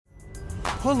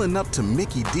Pulling up to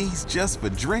Mickey D's just for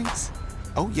drinks?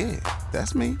 Oh yeah,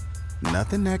 that's me.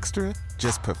 Nothing extra,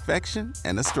 just perfection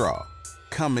and a straw.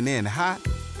 Coming in hot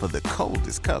for the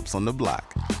coldest cups on the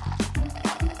block.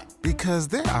 Because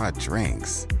there are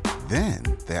drinks. Then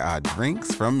there are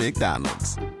drinks from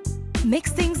McDonald's.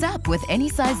 Mix things up with any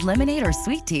size lemonade or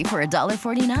sweet tea for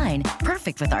 $1.49.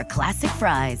 Perfect with our classic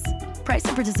fries. Price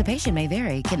and participation may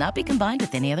vary. Cannot be combined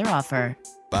with any other offer.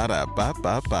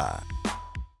 Ba-da-ba-ba-ba.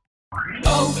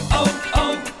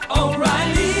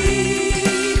 O'Reilly.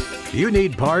 You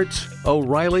need parts?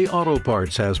 O'Reilly Auto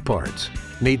Parts has parts.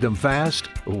 Need them fast?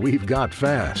 We've got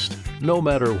fast. No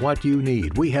matter what you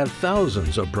need, we have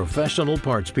thousands of professional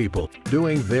parts people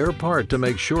doing their part to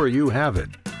make sure you have it.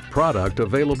 Product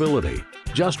availability.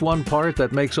 Just one part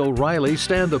that makes O'Reilly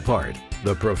stand apart.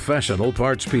 The professional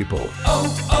parts people.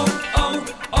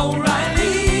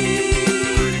 O'Reilly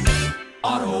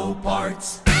Auto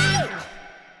Parts.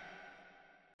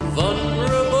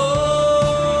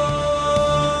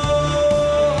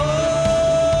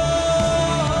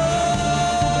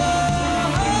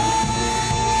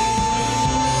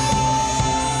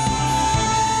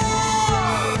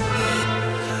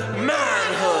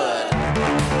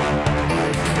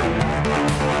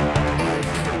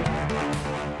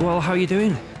 Well, how are you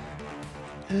doing?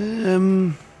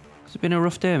 Has it been a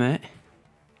rough day, mate?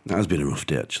 That has been a rough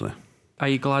day, actually. Are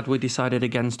you glad we decided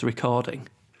against recording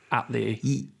at the...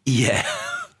 Yeah,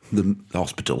 the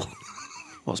hospital.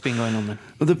 What's been going on then?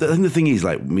 Well, the thing is,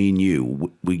 like, me and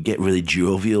you, we get really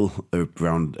jovial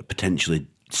around a potentially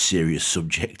serious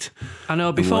subject. I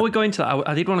know, before we go into that,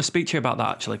 I did want to speak to you about that,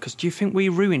 actually, because do you think we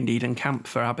ruined Eden Camp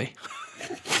for Abby?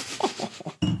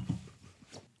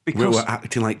 Because we're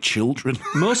acting like children.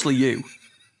 Mostly you.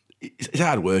 It's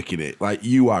hard work, innit? Like,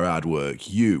 you are hard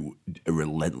work. You are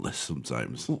relentless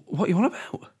sometimes. What are you on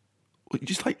about? Well,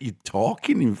 just like you're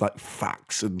talking in like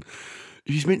facts, and if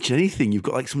you just mention anything, you've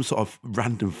got like some sort of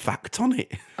random fact on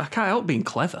it. I can't help being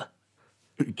clever.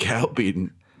 You can't help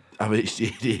being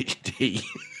ADHD.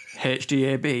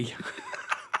 HDAB.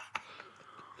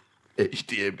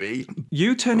 HDAB.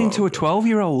 You turn into a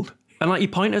 12-year-old and like you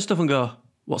point at stuff and go,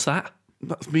 what's that?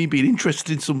 That's me being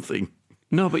interested in something.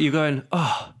 No, but you're going,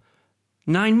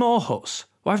 9 more huts?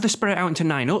 Why have they spread it out into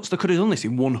 9 huts? They could have done this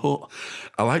in 1 hut.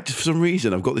 I like to, for some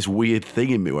reason, I've got this weird thing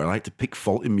in me where I like to pick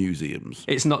fault in museums.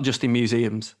 It's not just in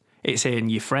museums. It's in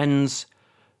your friends,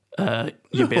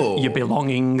 your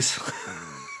belongings,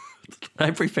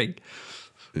 everything.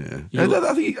 Yeah.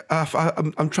 I think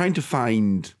I'm trying to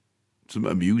find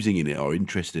something amusing in it or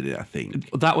interested in it, I think.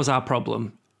 That was our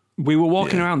problem. We were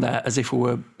walking around there as if we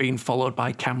were being followed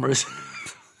by cameras.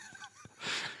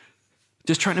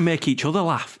 Just trying to make each other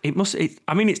laugh.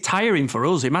 It's tiring for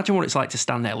us. Imagine what it's like to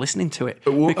stand there listening to it.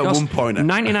 At one point,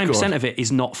 99% of it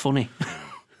is not funny.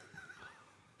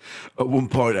 At one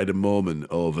point, I had a moment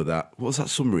over that. What was that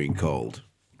submarine called?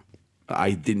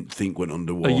 I didn't think went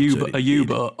underwater. A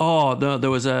U-boat. Oh, no, there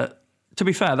was a... To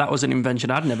be fair, that was an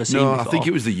invention I'd never seen before. No, I think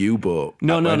it was the U-boat.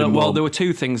 No. Well, there were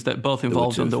 2 things that both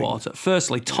involved underwater.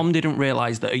 Firstly, Tom didn't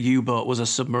realise that a U-boat was a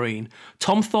submarine.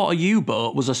 Tom thought a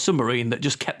U-boat was a submarine that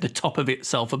just kept the top of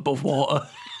itself above water.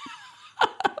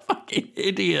 Fucking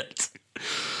idiot.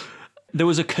 There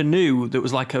was a canoe that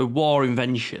was like a war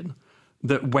invention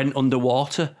that went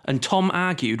underwater, and Tom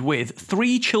argued with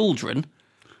 3 children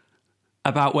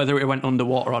about whether it went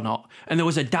underwater or not. And there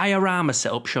was a diorama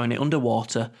set up showing it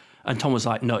underwater. And Tom was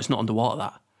like, no, it's not underwater,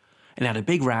 that. And they had a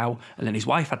big row, and then his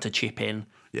wife had to chip in.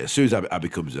 Yeah, as soon as Abby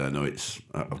comes there, I know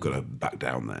I've got to back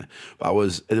down there. But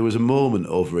there was a moment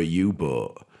over a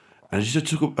U-boat, and I just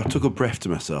took a breath to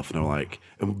myself, and I'm like,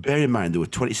 and bear in mind, there were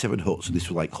 27 huts, and this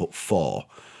was like hut 4.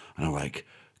 And I'm like,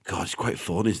 God, it's quite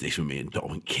fun, is this, with me and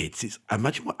Dom and kids?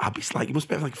 Imagine what Abby's like. He must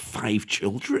have like 5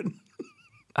 children.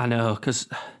 I know, because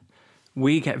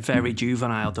we get very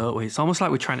juvenile, don't we? It's almost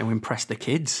like we're trying to impress the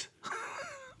kids.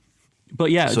 But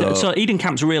yeah, so Eden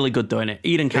Camp's really good doing it.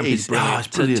 Eden Camp is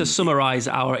brilliant. To summarise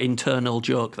our internal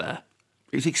joke there.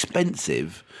 It's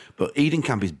expensive, but Eden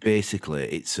Camp is basically,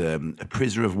 it's a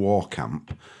prisoner of war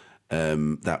camp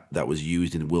that was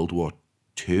used in World War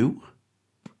II.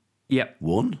 Yep.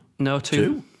 1? No,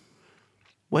 2.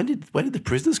 When did the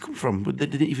prisoners come from? They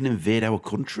didn't even invade our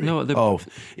country. No,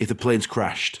 if the planes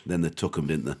crashed, then they took them,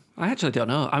 didn't they? I actually don't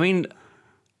know. I mean,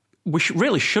 we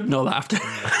really should know that after...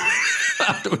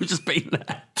 After we've just been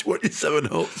there. 27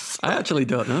 huts. I actually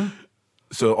don't know.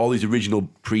 So all these original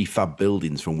prefab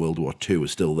buildings from World War II are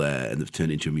still there, and they've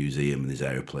turned into a museum, and there's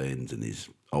aeroplanes and these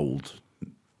old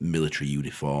military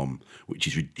uniform, which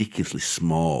is ridiculously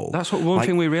small. That's what one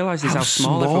thing we realised is how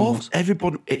small everyone was.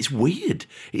 Everybody, it's weird.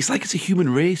 It's like it's a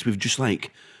human race. We've just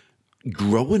like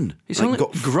growing. It's only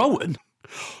growing?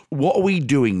 What are we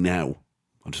doing now?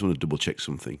 I just want to double check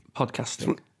something.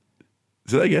 Podcasting.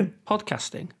 Say that again?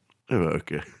 Podcasting. Oh,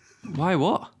 okay. Why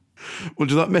what? Well,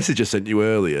 do that message I sent you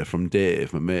earlier from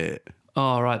Dave, my mate?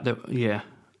 Oh, right. Yeah.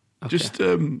 Okay. Just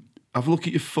have a look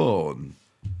at your phone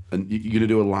and you're going to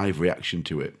do a live reaction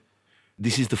to it.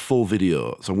 This is the full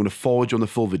video, so I'm going to forward you on the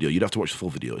full video. You'd have to watch the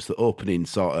full video. It's the opening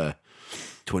sort of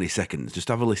 20 seconds. Just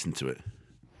have a listen to it.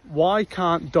 Why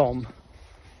can't Dom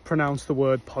pronounce the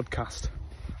word podcast?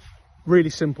 Really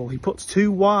simple. He puts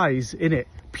 2 Y's in it.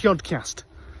 Pyodcast.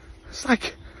 It's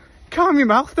like, calm your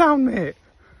mouth down, mate.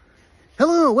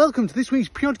 Hello, welcome to this week's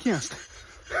Pyodcast.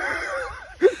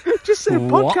 Just say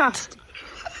podcast.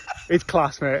 It's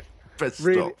class, mate. Press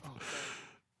Really? stop.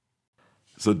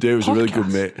 So Dave's a really good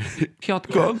mate.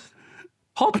 Podcast.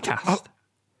 Podcast.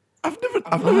 I've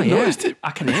never noticed it.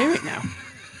 I can hear it now.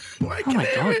 Why Oh my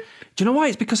God. Do you know why?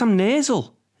 It's because I'm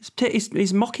nasal.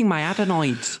 He's mocking my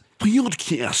adenoids.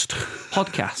 Podcast.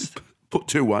 Put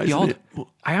 2 Y's in Piod. it.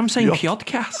 I am saying Piod.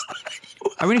 Pyodcast.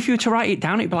 I mean, if you were to write it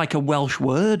down, it'd be like a Welsh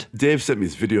word. Dave sent me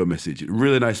this video message.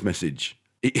 Really nice message.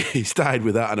 He started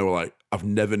with that and I was like, I've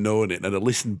never known it. And I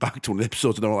listened back to one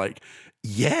episode and I was like,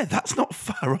 yeah, that's not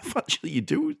far off. Actually, you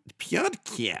do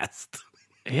Pyodcast.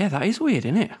 Yeah, that is weird,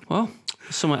 isn't it? Well,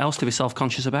 something else to be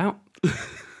self-conscious about.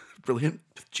 Brilliant.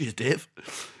 Cheers, Dave.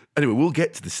 Anyway, we'll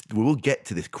get to this. We will get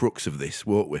to this crux of this,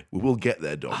 won't we? We will get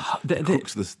there, Dom. The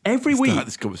crux of this. Every week, start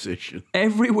this conversation.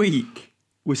 Every week,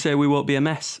 we say we won't be a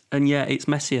mess, and yeah, it's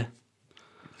messier.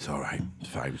 It's all right. It's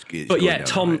fine. It's but going yeah, down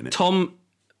Tom. right, innit? Tom.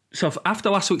 So after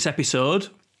last week's episode,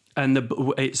 and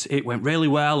it went really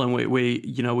well, and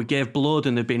we gave blood,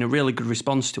 and there'd been a really good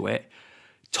response to it.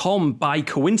 Tom, by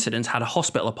coincidence, had a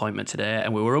hospital appointment today,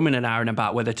 and we were umming and ahhing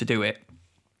about whether to do it,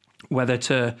 whether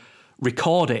to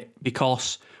record it,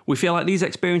 because we feel like these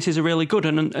experiences are really good,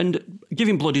 and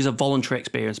giving blood is a voluntary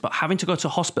experience, but having to go to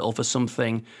hospital for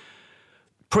something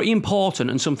pretty important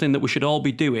and something that we should all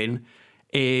be doing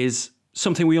is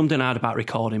something we ummed and ahed about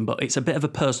recording, but it's a bit of a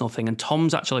personal thing, and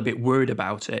Tom's actually a bit worried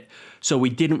about it, so we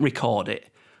didn't record it.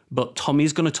 But Tom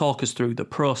is going to talk us through the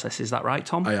process. Is that right,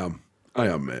 Tom? I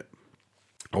am, mate.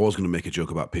 I was going to make a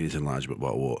joke about penis enlargement,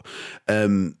 but I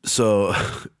won't. So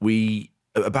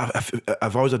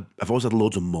I've always had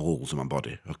loads of moles on my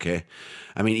body. Okay,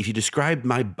 I mean, if you describe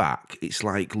my back, it's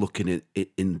like looking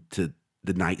into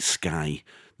the night sky,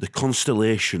 the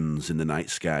constellations in the night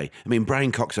sky. I mean,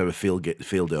 Brian Cox had a field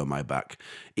day on my back.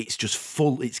 It's just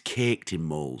full. It's caked in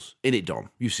moles. In it, Dom.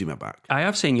 You see my back. I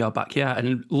have seen your back, yeah.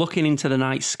 And looking into the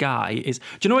night sky is. Do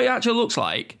you know what it actually looks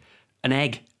like? An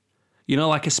egg. You know,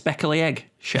 like a speckly egg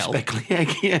shell. A speckly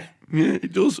egg, yeah. Yeah,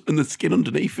 it does. And the skin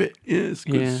underneath it. Yeah, it's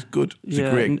good. Yeah. It's good. It's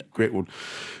Yeah. a great one.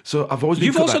 So I've always been.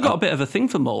 You've also got a bit of a thing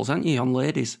for moles, haven't you, on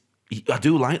ladies? I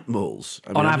do like moles.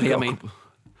 On Abby, I mean.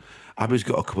 Abby's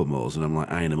got a couple of moles and I'm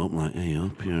like eyeing them up like, hey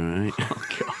up, you all right? Oh,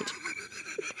 God.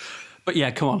 But yeah,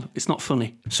 come on. It's not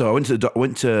funny. So I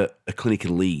went to a clinic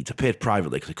in Leeds. I paid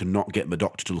privately because I could not get my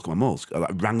doctor to look at my moles. I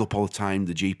rang up all the time,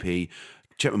 the GP,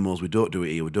 check my moles, we don't do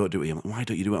it here. I'm like, why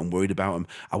don't you do it? I'm worried about them.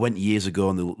 I went years ago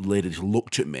and the lady just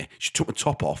looked at me. She took my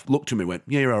top off, looked at me, went,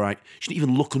 yeah, you're all right. She didn't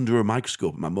even look under a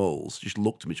microscope at my moles. She just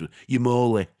looked at me. She went, you're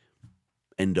moley.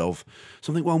 End of.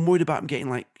 So I think, well, I'm worried about them getting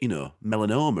like,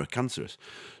 melanoma, cancerous.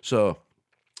 So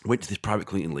I went to this private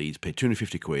clinic in Leeds, paid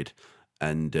 250 quid,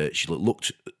 and she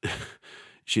looked,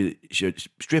 she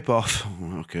strip off,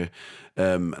 okay.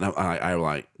 And I was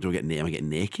like, am I getting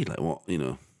naked? Like what,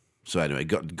 So anyway,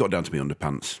 got down to my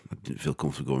underpants. I didn't feel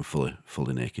comfortable going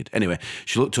fully naked. Anyway,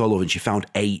 she looked all over and she found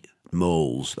 8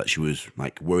 moles that she was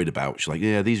like worried about. She's like,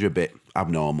 yeah, these are a bit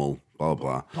abnormal, blah,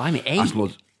 blah, blah. Blimey,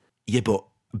 8? Yeah, but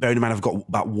bearing in mind I've got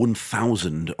about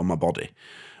 1,000 on my body.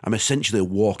 I'm essentially a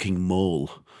walking mole.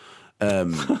 I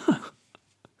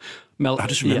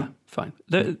just remember. Yeah, fine.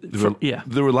 There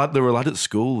were a lad at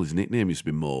school. His nickname used to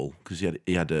be Mole because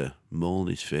he had a mole in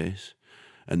his face.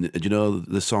 And do you know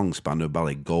the song Spandau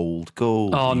Ballet, Gold?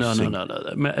 Oh no!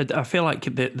 I feel like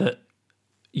that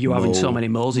you having so many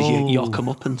moles is your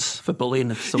comeuppance for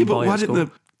bullying some boy at school.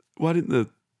 Why didn't the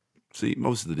see?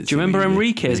 Most of the. Do you remember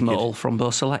Enrique's mole from Bo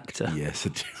Selector? Yes, I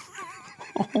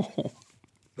do.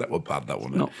 That was bad, that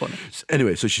one. Not funny.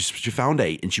 Anyway, so she found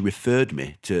 8 and she referred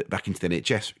me back into the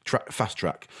NHS fast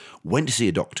track. Went to see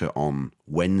a doctor on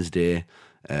Wednesday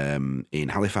in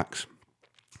Halifax,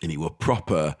 and he was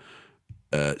proper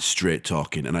straight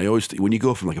talking. And I always, when you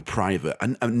go from like a private,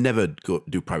 and I never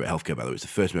do private healthcare, by the way, it's the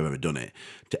first time I've ever done it,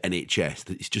 to NHS,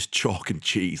 it's just chalk and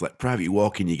cheese. Like private, you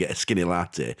walk in, you get a skinny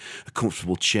latte, a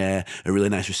comfortable chair, a really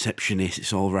nice receptionist,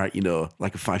 it's all right,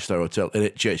 like a 5-star hotel.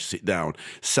 NHS, sit down,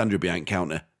 Sandra behind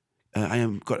counter, I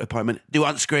am got an appointment. Do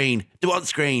on screen.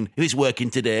 If it's working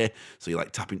today. So you're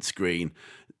like tapping screen.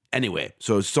 Anyway,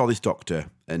 so I saw this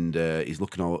doctor and he's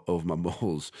looking all over my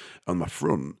moles on my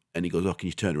front and he goes, can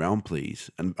you turn around, please?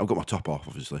 And I've got my top off,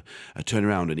 obviously. I turn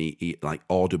around and he like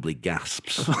audibly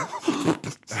gasps.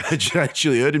 I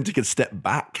actually heard him take a step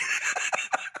back.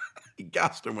 He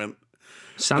gasped and went,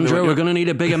 Sandra, we're going to need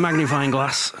a bigger magnifying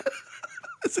glass.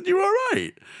 I said, you're all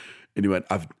right? And he went,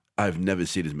 I've never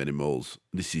seen as many moles.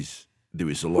 There is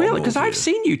a lot of Really? moles Because I've here.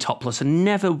 seen you topless and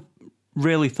never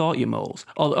really thought you moles.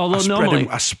 Although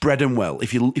I spread them well.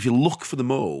 If you look for the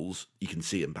moles, you can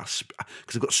see them because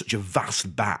I've got such a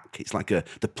vast back. It's like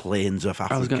the plains of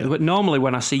Africa. But normally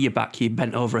when I see you back, you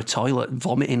bent over a toilet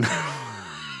vomiting.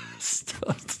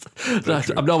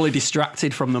 I'm normally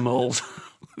distracted from the moles.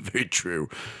 Very true.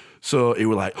 So he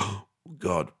was like, oh,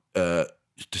 God, to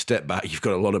step back, you've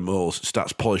got a lot of moles.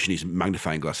 Starts polishing his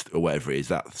magnifying glass or whatever it is,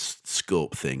 that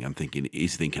scope thing.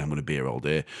 He's thinking I'm going to be here all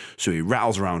day. So he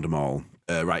rattles around them all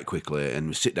right quickly and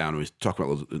we sit down and we talk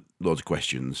about loads of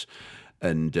questions.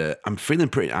 And I'm feeling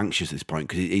pretty anxious at this point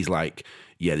because he's like,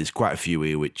 yeah, there's quite a few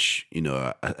here which,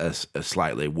 are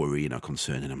slightly worrying or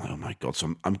concerning. I'm like, oh my God.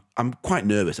 So I'm quite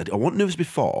nervous. I wasn't nervous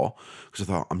before because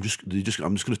I thought I'm just going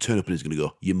to turn up and he's going to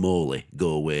go, you moley, go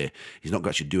away. He's not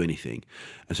going to actually do anything.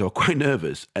 And so I'm quite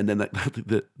nervous. And then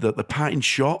the parting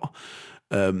shot,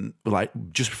 like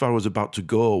just before I was about to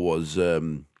go was,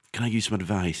 can I use some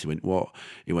advice? He went, what?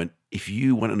 He went, if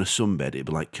you went on a sunbed, it'd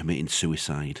be like committing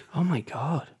suicide. Oh my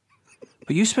God.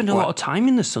 But you spend a lot of time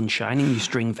in the sunshine in your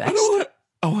string vest.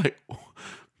 I'm like,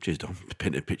 cheers, Dom,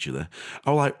 painted a picture there.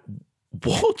 I was like,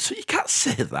 what? You can't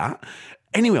say that.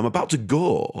 Anyway, I'm about to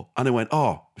go. And I went,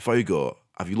 before you go,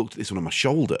 have you looked at this one on my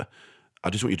shoulder? I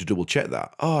just want you to double check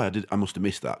that. I must have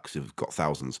missed that because I've got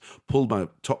thousands. Pulled my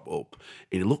top up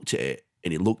and he looked at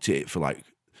it for like,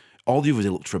 all the others he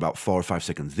looked for about 4 or 5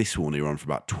 seconds. This one he were on for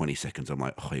about 20 seconds. I'm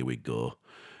like, here we go.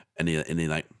 And he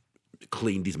like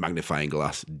cleaned his magnifying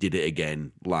glass, did it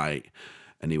again, like,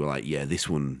 and he were like, yeah, this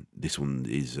one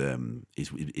is a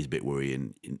bit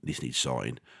worrying. This needs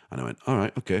sorting. And I went, all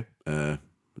right, okay.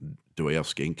 Do I have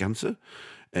skin cancer?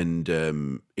 And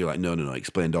he was like, no.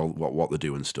 Explained all what they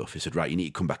do and stuff. He said, right, you need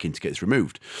to come back in to get this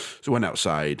removed. So I went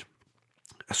outside.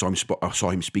 I saw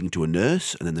him speaking to a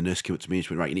nurse, and then the nurse came up to me and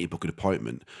she went, right, you need to book an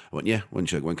appointment. I went, yeah. When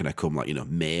can I come? Like,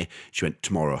 May. She went,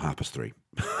 tomorrow, 3:30.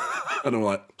 And I'm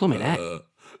like, Blooming heck.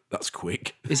 That's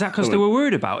quick. Is that because they were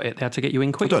worried about it? They had to get you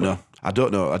in quick? I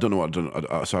don't know.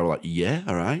 So I was like, yeah,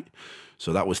 all right.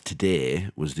 So that was today,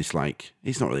 was this like,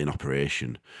 it's not really an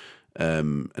operation.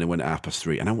 And it went at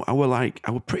 3:30. And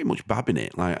I was pretty much babbing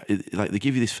it. Like they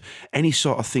give you this, any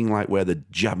sort of thing like where they're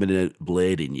jabbing a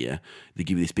blade in you, they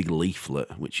give you this big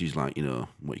leaflet, which is like,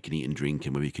 what you can eat and drink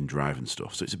and whether you can drive and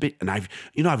stuff. So it's a bit, and I've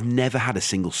never had a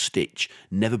single stitch,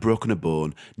 never broken a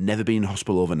bone, never been in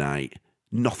hospital overnight.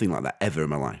 Nothing like that ever in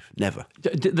my life. Never.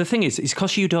 The thing is, it's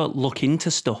because you don't look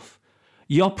into stuff.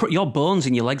 Your bones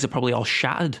in your legs are probably all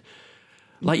shattered.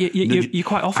 Like, you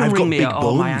quite often ring me,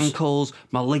 my ankles,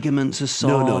 my ligaments are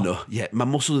sore. No. Yeah, my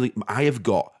muscles, I have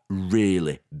got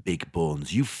really big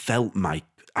bones. You felt my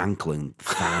ankle and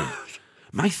thigh.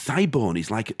 My thigh bone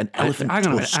is like an elephant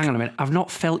tusk. Hang on a minute. I've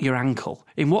not felt your ankle.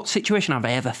 In what situation have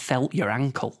I ever felt your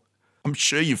ankle? I'm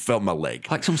sure you've felt my leg.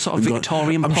 Like some sort of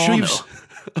Victorian porno.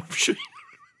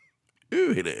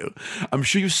 I'm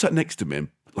sure you've sat next to me and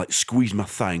like squeezed my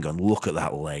thigh and gone, look at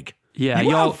that leg. Yeah,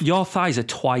 your thighs are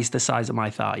twice the size of my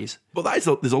thighs. But there's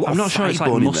a lot I'm of not sure it's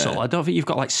like muscle. there. I don't think you've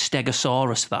got like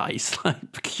stegosaurus thighs,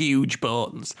 like huge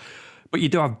bones. But you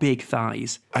do have big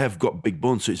thighs. I have got big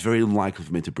bones, so it's very unlikely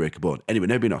for me to break a bone. Anyway,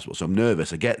 never been in hospital, so I'm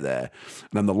nervous. I get there,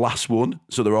 and I'm the last one,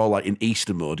 so they're all like in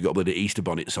Easter mode, got bloody Easter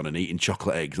bonnets on and eating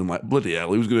chocolate eggs. I'm like, bloody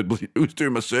hell, who's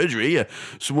doing my surgery here?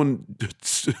 Someone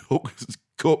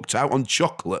cooked out on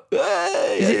chocolate.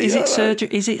 Is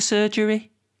it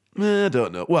surgery? I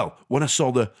don't know. Well, when I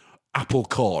saw the apple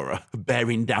corer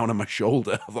bearing down on my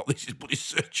shoulder, I thought, this is bloody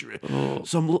surgery. Oh.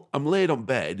 So I'm laid on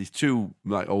bed. There's two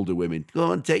like older women.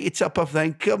 Go on, take your top off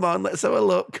then. Come on, let's have a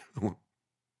look. All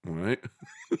right.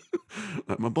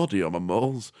 Like my body or my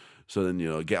moles. So then,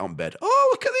 get on bed. Oh,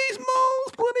 look at these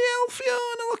moles. Bloody hell,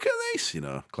 Fiona, look at this.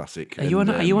 Classic. Are you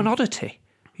an oddity?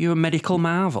 Are you a medical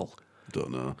marvel?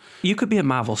 Don't know. You could be a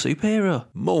Marvel superhero.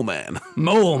 Moleman.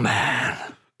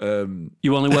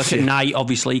 You only work at night,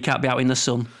 obviously. You can't be out in the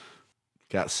sun.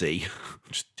 Can't see.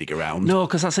 Just dig around. No,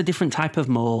 because that's a different type of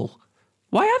mole.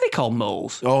 Why are they called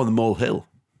moles? Oh, the molehill.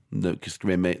 No, because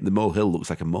the molehill looks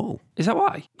like a mole. Is that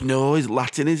why? No, it's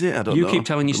Latin, is it? I don't know. You keep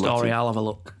telling your story, Latin. I'll have a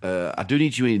look. I do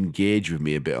need you to engage with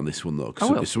me a bit on this one, though,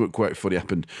 because something quite funny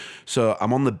happened. So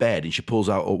I'm on the bed, and she pulls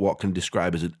out what can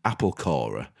describe as an apple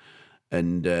corer.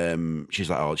 And she's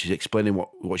like, she's explaining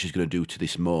what she's going to do to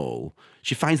this mole.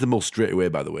 She finds the mole straight away,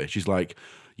 by the way. She's like,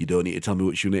 you don't need to tell me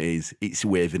which one it is. It's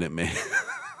waving at me.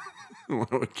 I'm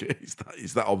like, okay,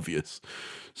 is that obvious?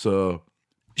 So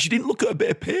she didn't look at a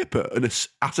bit of paper and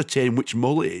ascertain which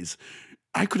mole it is.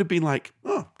 I could have been like,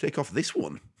 take off this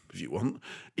one if you want.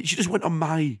 She just went on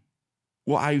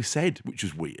what I said, which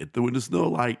was weird. There was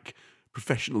no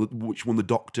professional which one the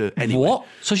doctor. Anyway. What?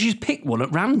 So she's picked one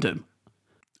at random?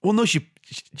 Well, no, she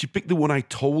picked the one I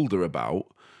told her about,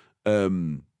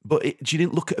 but she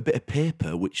didn't look at a bit of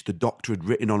paper which the doctor had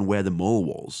written on where the mole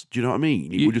was. Do you know what I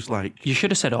mean? You were just like... You should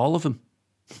have said all of them.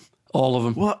 All of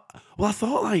them. Well, I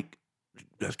thought,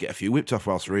 let's get a few whipped off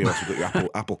whilst we're got your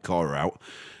apple corer out.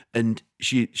 And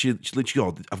she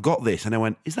goes, I've got this. And I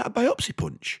went, is that a biopsy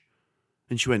punch?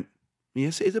 And she went,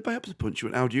 yes, it is a biopsy punch. She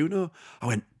went, how do you know? I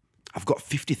went, I've got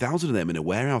 50,000 of them in a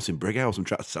warehouse in Brighouse. I'm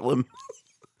trying to sell them.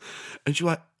 And she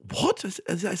was like, what? I said,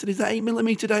 is that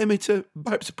 8mm diameter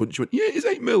biopsy punch? She went, yeah, it's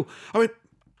 8mm. I went,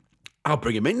 I'll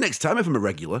bring him in next time if I'm a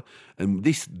regular. And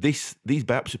these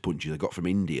biopsy punches I got from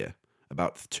India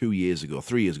about 3 years ago.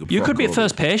 You could be a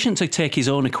first patient to take his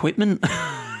own equipment.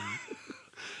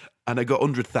 And I got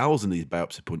 100,000 of these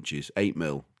biopsy punches,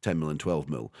 8mm, 10mm and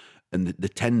 12mm. And the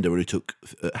tender only took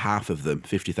half of them,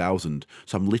 50,000.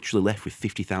 So I'm literally left with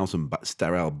 50,000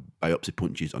 sterile biopsy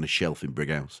punches on a shelf in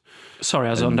Brighouse. Sorry,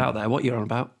 I zoned out there. What you're on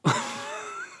about?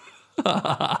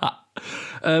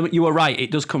 You were right.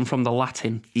 It does come from the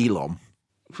Latin. Elon.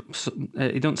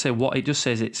 It doesn't say what. It just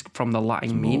says it's from the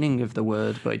Latin meaning of the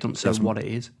word, but it doesn't say what it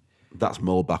is. That's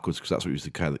mole backwards because that's what we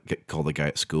used to call the guy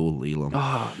at school, Elon.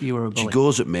 Oh, you were a bully. She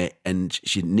goes at me and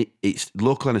it's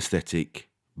local anaesthetic.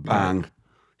 Bang. Right.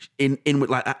 In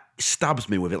with like that, stabs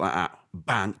me with it like that,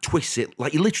 bang, twists it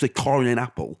like you're literally coring an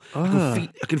apple. I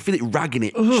can feel it ragging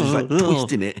it. She's like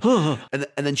twisting it, and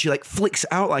then she like flicks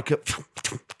it out like a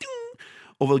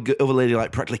other lady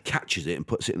like practically catches it and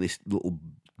puts it in this little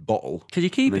bottle. Can you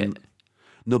keep it?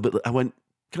 No, but I went,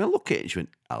 can I look at it? And she went,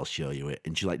 I'll show you it.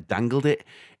 And she like dangled it,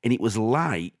 and it was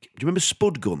like, do you remember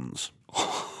spud guns?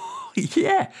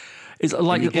 Yeah. It's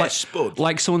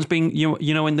like someone's being,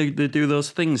 you know when they do those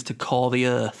things to core the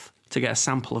earth, to get a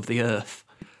sample of the earth.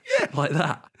 Yeah. Like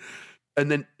that.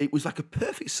 And then it was like a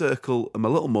perfect circle and my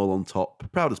little mole on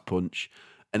top, proud as punch.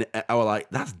 And I was like,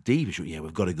 that's deep. And she went, yeah,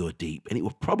 we've got to go deep. And it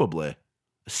was probably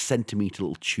a centimetre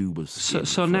little tube of skin.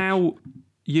 So now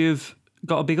you've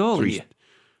got a big hole in you?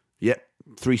 Yep,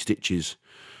 3 stitches.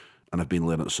 And I've been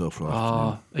laying on the sofa all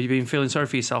afternoon. Have you been feeling sorry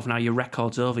for yourself now? Your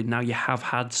record's over. Now you have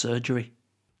had surgery.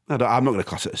 I'm not going to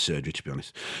class it as surgery, to be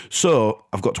honest. So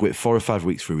I've got to wait 4 or 5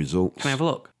 weeks for results. Can I have a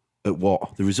look? At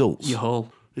what? The results? Your hole.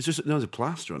 It's just there's a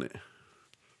plaster on it.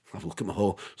 I'll have a look at my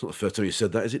hole. It's not the first time you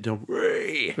said that, is it, Dom?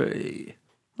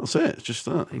 That's it. It's just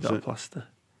that. You got a plaster.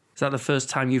 Is that the first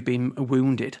time you've been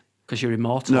wounded? Because you're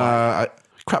immortal. No, I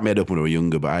cracked my head up when I was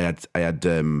younger, but I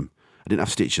didn't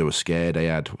have stitches. I was scared. I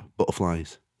had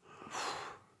butterflies.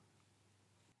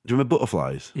 Do you remember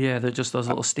butterflies? Yeah, they're just those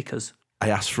little stickers. I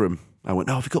asked for them. I went,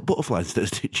 have you got butterflies instead of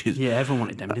stitches? Yeah, everyone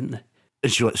wanted them, didn't they?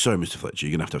 And she was like, sorry, Mr. Fletcher,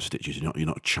 you're going to have stitches. You're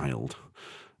not a child.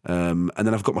 And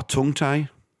then I've got my tongue tie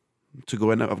to go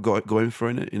in. I've got to go in for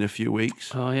in a few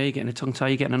weeks. Oh, yeah, you're getting a tongue tie.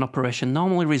 You're getting an operation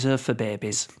normally reserved for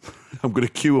babies. I'm going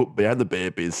to queue up behind the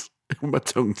babies with my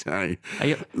tongue tie.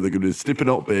 They're going to be snipping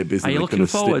out babies. Are you looking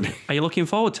forward? Are you looking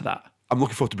forward to that? I'm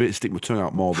looking forward to be able to stick my tongue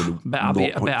out more than I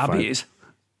bet Abby is.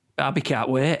 Abby can't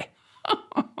wait.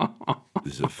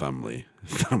 This is a family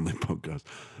podcast.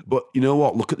 But you know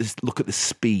what? Look at this. Look at the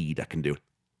speed I can do.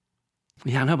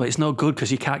 Yeah, I know, but it's no good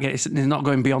because you can't get it. It's not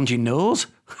going beyond your nose.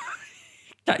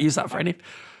 Can't use that for anything.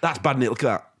 That's bad, isn't it? Look at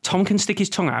that. Tom can stick his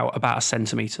tongue out about 1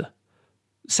 centimetre.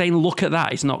 Saying look at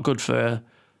that is not good for a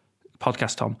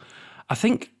podcast, Tom. I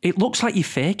think it looks like you're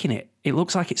faking it. It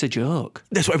looks like it's a joke.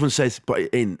 That's what everyone says, but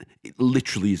it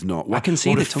literally is not. I can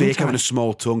see the tongue fake having a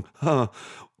small tongue.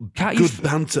 Can't good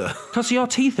banter. Because your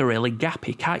teeth are really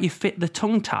gappy. Can't you fit the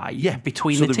tongue tie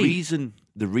between the teeth?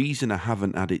 The reason I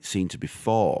haven't had it seen to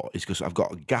before is because I've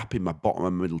got a gap in my bottom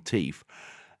and middle teeth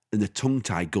and the tongue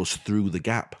tie goes through the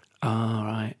gap. Oh,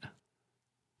 right.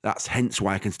 That's hence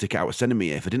why I can stick it out a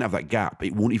centimetre. If I didn't have that gap,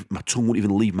 my tongue wouldn't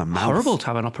even leave my mouth. Horrible to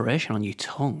have an operation on your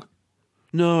tongue.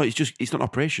 No, it's not an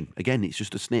operation. Again, it's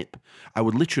just a snip. I'm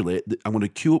going to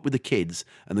queue up with the kids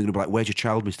and they're going to be like, where's your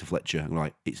child, Mr. Fletcher? And I'm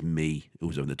like, it's me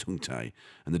who's having the tongue tie.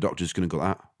 And the doctor's going to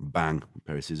go, bang,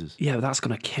 pair of scissors. Yeah, but that's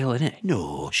going to kill, isn't it?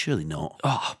 No, surely not.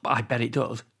 Oh, I bet it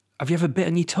does. Have you ever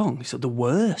bitten your tongue? It's the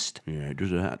worst. Yeah, it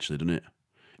does actually, doesn't it?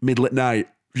 Middle at night.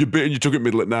 If you're bitten your tongue at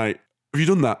middle at night. Have you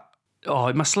done that? Oh,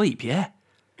 in my sleep, yeah.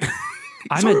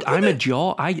 I'm a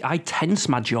jaw. I tense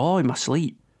my jaw in my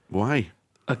sleep. Why?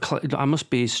 I must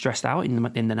be stressed out in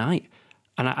the night,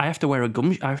 and I have to wear a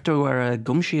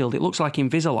gum shield. It looks like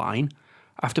Invisalign.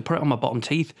 I have to put it on my bottom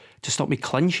teeth to stop me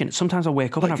clenching. Sometimes I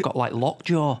wake up and I've got like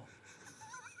lockjaw.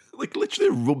 Like literally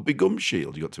a rugby gum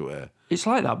shield you got to wear. It's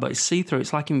like that, but it's see-through.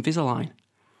 It's like Invisalign,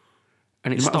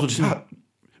 and it stops. Might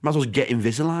as well get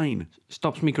Invisalign.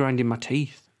 Stops me grinding my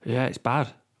teeth. Yeah, it's bad,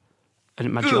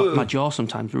 and my jaw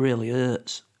sometimes really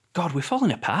hurts. God, we're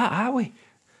falling apart, aren't we?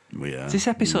 We are. Is this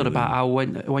episode about how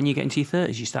when you get into your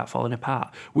 30s you start falling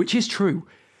apart? Which is true.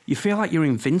 You feel like you're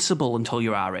invincible until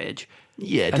you're our age.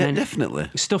 Yeah, definitely.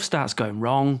 Stuff starts going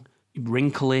wrong,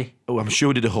 wrinkly. Oh, I'm sure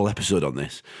we did a whole episode on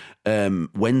this.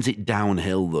 When's it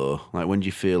downhill, though? Like, when do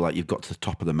you feel like you've got to the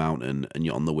top of the mountain and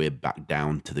you're on the way back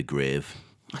down to the grave?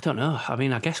 I don't know. I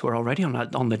mean, I guess we're already on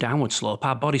the downward slope.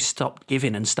 Our bodies stopped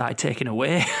giving and started taking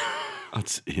away.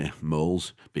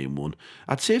 Moles being one.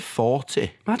 I'd say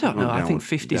 40. I don't know. I think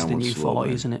 50 is the new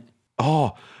 40, isn't it?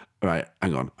 Oh, right.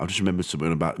 Hang on. I've just remembered something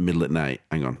about middle at night.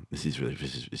 Hang on. This is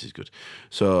good.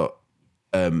 So,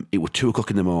 it was 2:00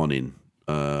 in the morning,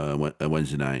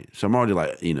 Wednesday night. So I'm already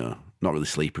like, not really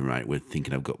sleeping right. We're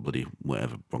thinking I've got bloody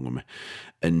whatever wrong with me.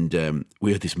 And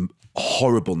we heard this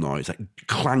horrible noise, like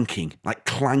clanking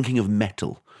of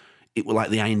metal. It was like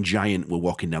the Iron Giant were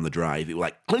walking down the drive. It was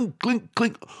like clink, clink,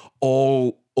 clink,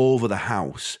 all over the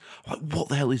house. Like, what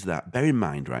the hell is that? Bear in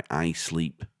mind, right, I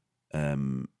sleep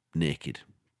naked.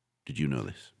 Did you know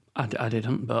this? I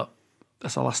didn't, but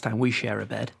that's the last time we share a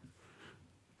bed.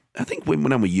 I think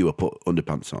when I'm with you, I put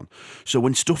underpants on. So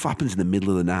when stuff happens in the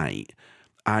middle of the night,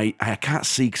 I can't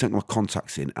see because I've got my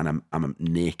contacts in and I'm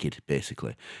naked,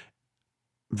 basically.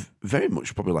 Very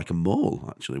much probably like a mole,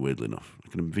 actually, weirdly enough. I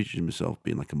can envision myself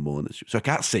being like a mole. So I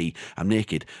can't see, I'm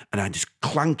naked, and I'm just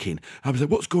clanking. I was like,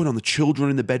 what's going on? The children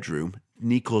in the bedroom.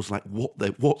 Nico's like,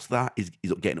 what's that? He's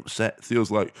getting upset.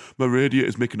 Theo's like, my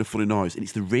radiator's making a funny noise. And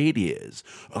it's the radiators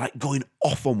are like going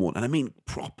off on one. And I mean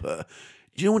proper.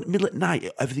 You know, in the middle at night,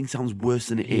 everything sounds worse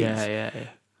than it is. Yeah.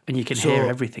 And you can hear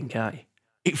everything, can't you?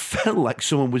 It felt like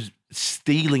someone was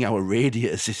stealing our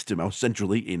radiator system, our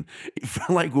central heating. It felt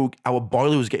like our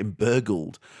boiler was getting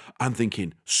burgled. I'm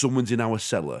thinking, someone's in our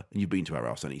cellar, and you've been to our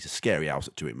house, and it's a scary house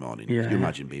at 2 in the morning. Yeah, Can you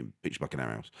imagine being pitch black in our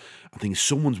house? I'm thinking,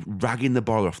 someone's ragging the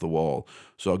boiler off the wall.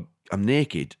 So I'm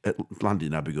naked at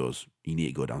landing, Abby goes, you need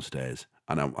to go downstairs.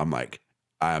 And I'm like,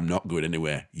 I am not going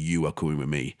anywhere. You are coming with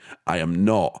me. I am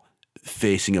not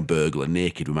facing a burglar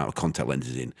naked with my contact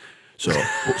lenses in. So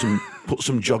put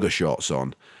some jogger shorts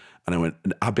on, and I went,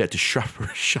 and Abby had to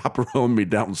chaperone me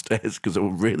downstairs because I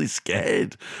was really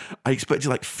scared. I expected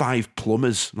like 5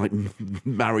 plumbers, like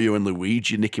Mario and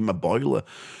Luigi, nicking my boiler.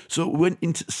 So we went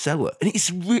into the cellar, and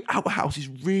our house is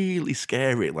really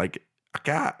scary. Like, I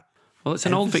can't. Well, it's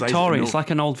an old Victorian. It's like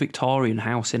an old Victorian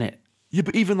house, isn't it? Yeah,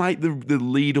 but even like the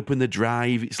lead up in the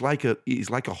drive, it's like a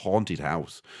haunted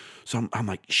house. So I'm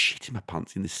like shitting my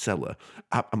pants in this cellar.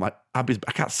 I'm like, I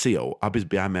can't see her. Abby's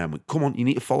behind me. I'm like, come on, you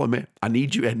need to follow me. I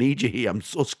need you here. I'm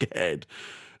so scared.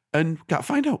 And can't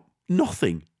find out.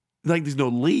 Nothing. Like, there's no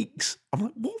leaks. I'm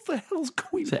like, what the hell's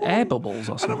going on? Is it air bubbles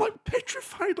or something? And I'm like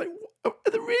petrified. Like, are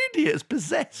the radiators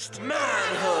possessed?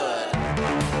 Manhood.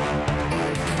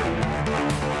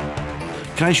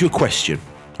 Can I ask you a question?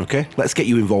 Okay, let's get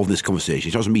you involved in this conversation.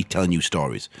 It's not me telling you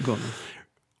stories. Go on.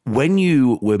 When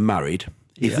you were married,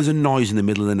 if there's a noise in the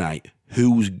middle of the night,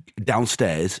 who's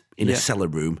downstairs in a cellar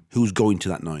room, who's going to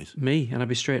that noise? Me, and I'd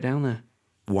be straight down there.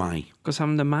 Why? Because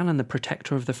I'm the man and the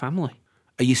protector of the family.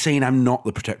 Are you saying I'm not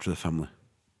the protector of the family?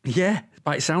 Yeah,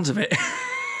 by the sounds of it.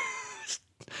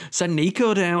 Send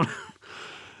Nico down.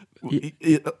 I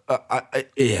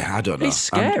don't know. It's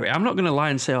scary. I'm not going to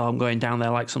lie and say, I'm going down there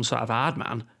like some sort of hard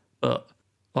man, but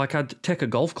like I'd take a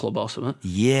golf club or something.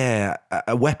 Yeah,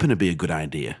 a weapon would be a good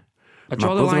idea. I'd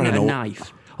draw the line at a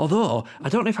knife. Although, I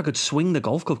don't know if I could swing the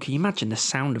golf club. Can you imagine the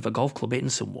sound of a golf club hitting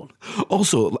someone?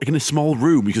 Also, like in a small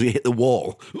room, because you hit the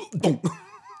wall,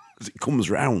 as it comes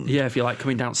round. Yeah, if you're like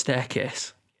coming down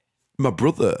staircase. My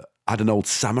brother had an old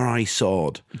samurai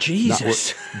sword.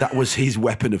 Jesus. That was his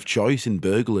weapon of choice in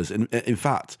burglars. And in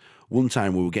fact, one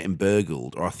time we were getting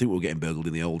burgled, or I think we were getting burgled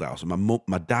in the old house, and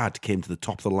my dad came to the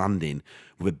top of the landing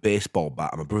with a baseball bat,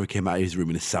 and my brother came out of his room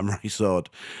in a samurai sword,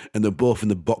 and they're both in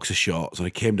the boxer shorts, and I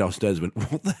came downstairs and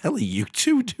went, what the hell are you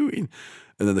two doing?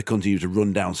 And then they continued to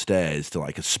run downstairs to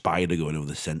like a spider going over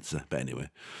the sensor. But anyway,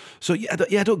 so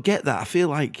I don't get that. I feel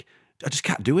like I just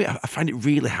can't do it. I find it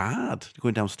really hard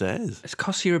going downstairs. It's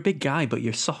because you're a big guy, but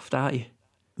you're soft, aren't you?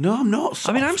 No, I'm not soft.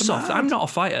 I mean, I'm soft. I'm not a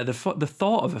fighter. The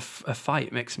thought of a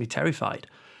fight makes me terrified.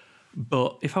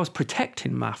 But if I was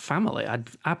protecting my family, I'd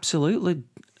absolutely... Do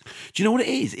you know what it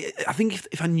is? I think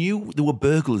if I knew there were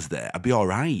burglars there, I'd be all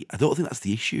right. I don't think that's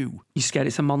the issue. You scared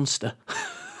it's a monster?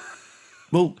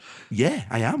 Well, yeah,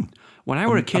 I am. When I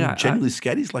were a kid... I'm genuinely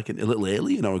scared he's like a little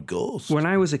alien or a ghost. When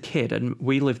I was a kid and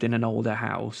we lived in an older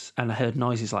house and I heard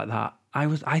noises like that,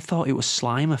 I thought it was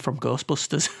Slimer from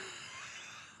Ghostbusters.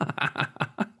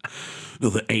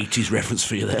 Another 80s reference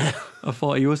for you there. I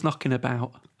thought he was knocking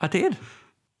about. I did.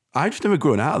 I've just never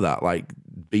grown out of that, like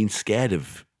being scared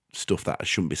of stuff that I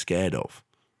shouldn't be scared of.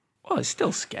 Well, it's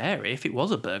still scary. If it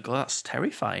was a burglar, that's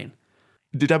terrifying.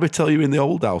 Did I ever tell you in the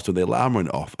old house when the alarm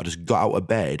went off, I just got out of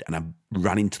bed and I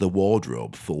ran into the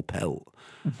wardrobe full pelt?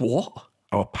 What?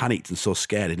 I was panicked and so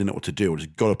scared I didn't know what to do. I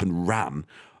just got up and ran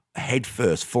head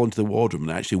first, fall into the wardrobe,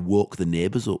 and I actually woke the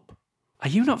neighbours up. Are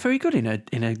you not very good in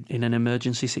an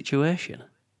emergency situation?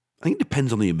 I think it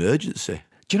depends on the emergency.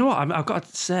 Do you know what? I've got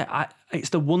to say, it's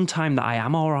the one time that I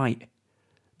am all right,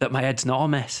 that my head's not a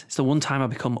mess. It's the one time I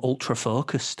become ultra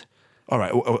focused. All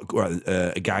right,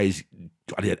 a guy's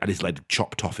had his leg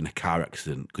chopped off in a car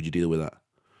accident. Could you deal with that?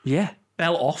 Yeah,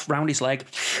 belt off, round his leg,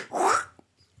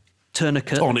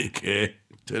 tourniquet.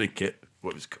 Tourniquet,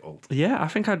 what it's called. Yeah, I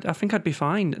think I'd be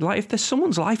fine. Like if there's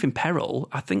someone's life in peril,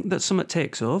 I think that something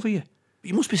takes over you.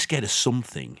 You must be scared of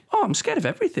something. Oh, I'm scared of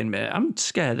everything, mate. I'm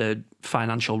scared of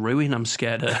financial ruin. I'm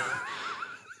scared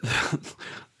of.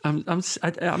 I'm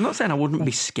not saying I wouldn't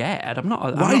be scared.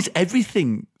 Why is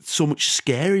everything so much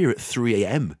scarier at 3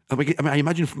 a.m? I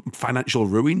imagine financial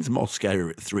ruin's more scarier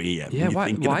at 3 a.m. Yeah,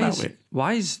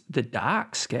 why is the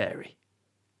dark scary?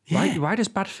 Yeah. Why does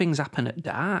bad things happen at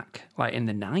dark, like in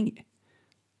the night?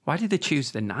 Why did they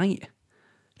choose the night?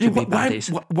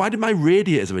 Why did my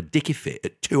radiators have a dicky fit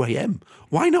at 2 a.m?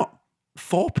 Why not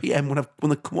 4 p.m. when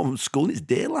they come home from school and it's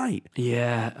daylight?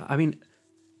 Yeah, I mean,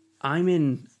 I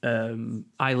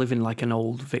live in like an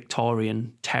old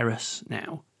Victorian terrace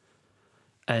now,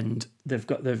 and they've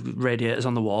got the radiators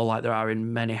on the wall like there are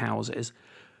in many houses,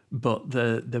 but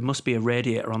there must be a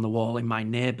radiator on the wall in my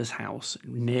neighbour's house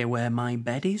near where my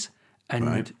bed is,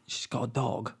 and she's got a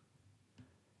dog.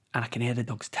 And I can hear the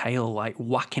dog's tail like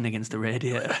whacking against the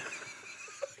radiator.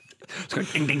 It's going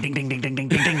ding ding ding ding ding ding ding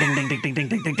ding ding ding ding ding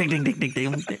ding ding ding ding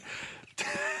ding ding. Do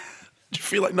you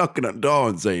feel like knocking at the door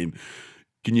and saying,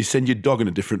 "Can you send your dog on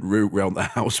a different route round the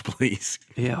house, please?"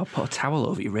 Yeah, I'll put a towel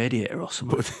over your radiator or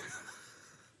something. But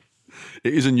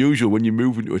it is unusual when you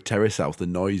move into a terrace house, the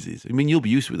noises. I mean, you'll be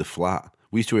used to it with a flat.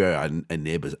 We used to hear our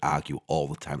neighbours argue all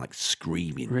the time, like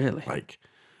screaming. Really? Like,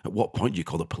 at what point do you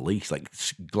call the police? Like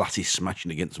glasses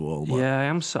smashing against the wall. Yeah,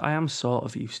 I am sort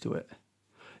of used to it.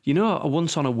 You know,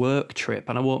 once on a work trip,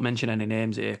 and I won't mention any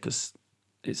names here because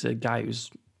it's a guy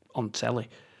who's on telly.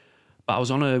 But I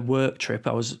was on a work trip.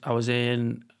 I was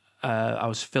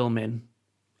filming.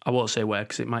 I won't say where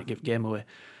because it might give game away.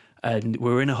 And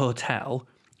we were in a hotel,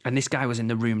 and this guy was in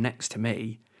the room next to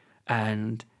me,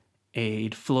 and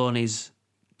he'd flown his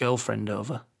girlfriend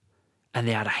over. And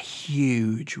they had a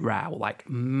huge row, like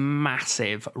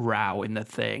massive row in the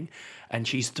thing. And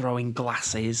she's throwing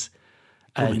glasses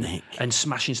and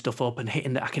smashing stuff up and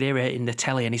hitting I could hear it in the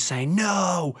telly, and he's saying,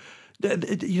 "No,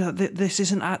 these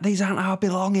aren't our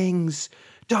belongings.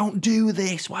 Don't do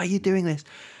this. Why are you doing this?"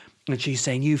 And she's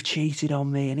saying, "You've cheated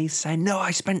on me." And he's saying, "No,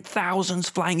 I spent thousands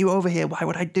flying you over here. Why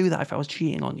would I do that if I was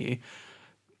cheating on you?"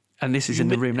 And this is in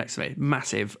the room next to me.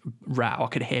 Massive row. I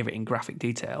could hear it in graphic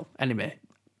detail. Anyway,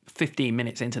 15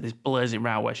 minutes into this blazing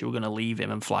row where she were going to leave him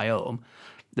and fly home,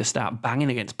 they start banging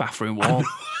against bathroom wall.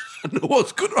 I know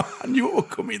what's good. I knew what were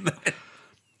coming there.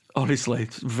 Honestly,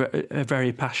 it's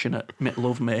very passionate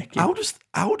love making. How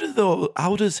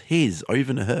does his or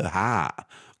even her heart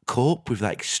cope with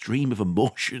that extreme of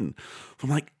emotion from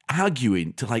like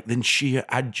arguing to like then sheer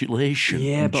adulation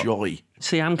and joy?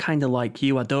 See, I'm kind of like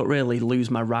you. I don't really lose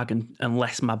my rag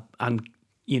unless I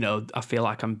feel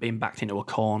like I'm being backed into a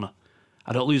corner.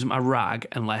 I don't lose my rag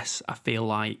unless I feel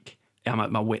like I'm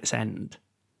at my wit's end.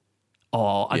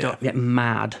 Or I don't get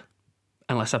mad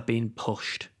unless I've been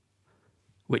pushed,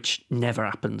 which never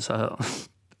happens.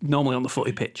 Normally on the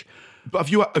footy pitch. But have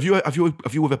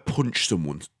you ever punched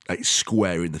someone like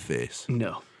square in the face?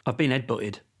 No. I've been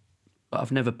headbutted. but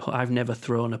I've never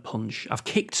thrown a punch. I've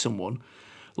kicked someone.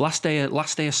 Last day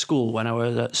of school when I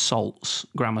was at Salts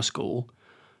Grammar School,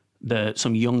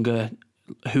 some younger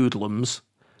hoodlums.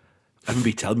 I remember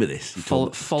you telling me this.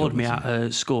 Followed me out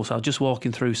of school, so I was just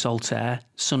walking through Saltaire,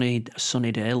 sunny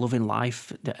day, loving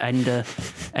life. The end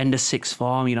of sixth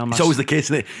form, you know. It's always the case,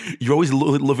 isn't it? You're always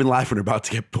loving life when you're about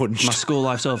to get punched. My school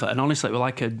life's over, and honestly, it was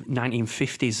like a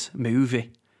 1950s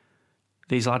movie.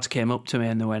 These lads came up to me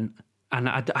and they went, and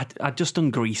I'd just done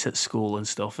Grease at school and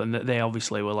stuff, and they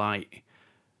obviously were like,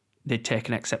 they'd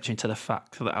taken exception to the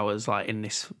fact that I was like in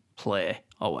this play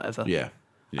or whatever. Yeah.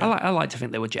 I like to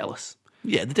think they were jealous.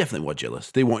 Yeah, they definitely were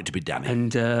jealous. They wanted to be Danny.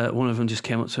 And one of them just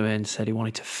came up to me and said he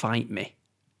wanted to fight me.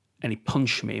 And he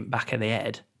punched me in the back of the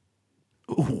head.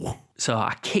 Ooh. So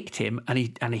I kicked him and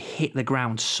he hit the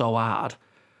ground so hard.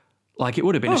 Like it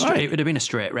would have been it would have been a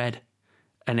straight red.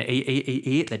 And he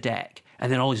hit the deck.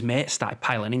 And then all his mates started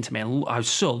piling into me. And I was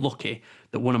so lucky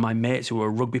that one of my mates who were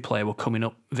a rugby player were coming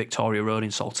up Victoria Road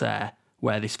in Saltaire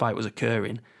where this fight was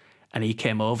occurring. And he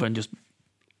came over and just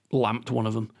lamped one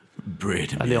of them.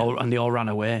 Brilliant. And they all ran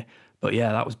away. But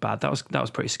yeah, that was bad. That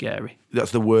was pretty scary. That's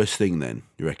the worst thing then,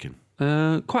 you reckon?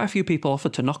 Quite a few people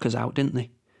offered to knock us out, didn't they?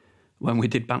 When we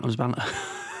did Bantam's Banter.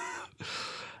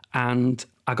 And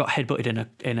I got headbutted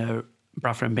in a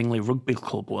Bradford and Bingley rugby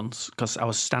club once because I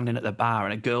was standing at the bar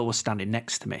and a girl was standing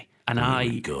next to me. And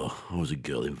I was a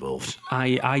girl involved.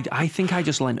 I think I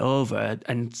just leant over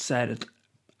and said,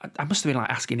 I must have been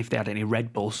like asking if they had any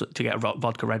Red Bulls to get a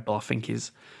vodka Red Bull, I think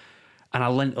is. And I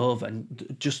leant over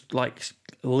and just like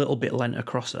a little bit leant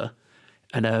across her.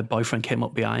 And her boyfriend came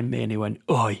up behind me and he went,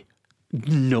 "Oi,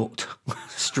 nut."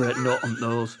 Straight nut on the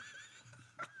nose.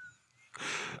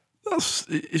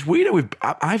 It's weird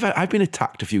how I've been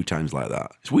attacked a few times like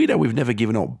that. It's weird how we've never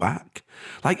given up back.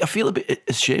 Like I feel a bit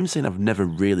ashamed saying I've never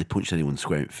really punched anyone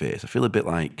square in the face. I feel a bit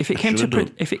like if it came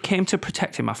to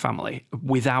protecting my family,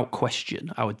 without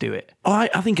question, I would do it. Oh,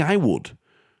 I think I would.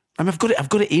 I mean, I've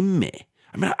got it in me.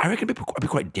 I mean, I reckon I'd be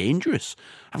quite dangerous.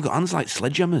 I've got hands like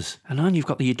sledgehammers. I know, and you've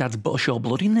got your dad's buttershaw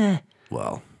blood in there.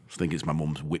 Well, I think it's my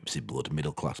mum's whipsy blood,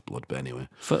 middle class blood, but anyway.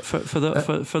 For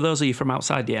those of you from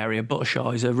outside the area,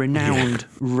 Buttershaw is a renowned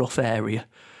rough area.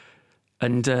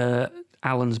 And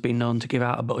Alan's been known to give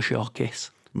out a Buttershaw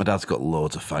kiss. My dad's got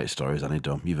loads of fight stories, hasn't he,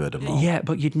 Dom? You've heard them all. Yeah,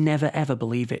 but you'd never, ever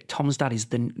believe it. Tom's dad is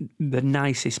the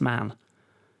nicest man.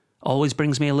 Always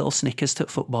brings me a little Snickers to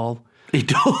football. He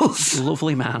does.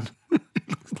 Lovely man.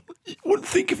 You wouldn't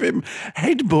think of him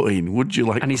headbutting, would you?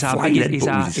 Like, and he's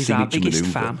our biggest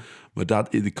fan. My dad,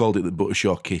 they called it the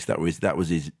Buttershaw kiss.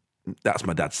 That's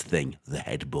my dad's thing, the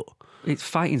headbutt.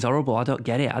 Fighting's horrible. I don't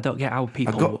get it. I don't get how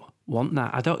people want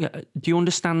that. I don't get. Do you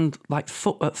understand? Like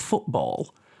at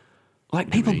football, like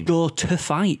people go to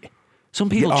fight. Some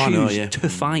people choose to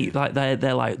fight. Like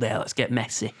they're like, there, let's get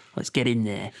messy. Let's get in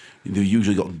there. They've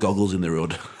usually got goggles in their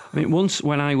hood. I mean, once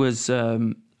when I was,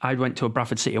 I went to a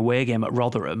Bradford City away game at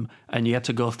Rotherham, and you had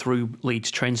to go through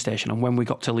Leeds train station. And when we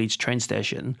got to Leeds train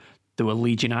station, there were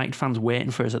Leeds United fans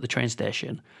waiting for us at the train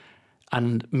station.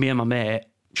 And me and my mate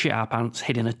shit our pants,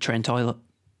 hid in a train toilet.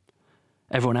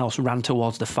 Everyone else ran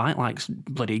towards the fight like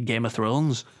bloody Game of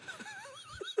Thrones.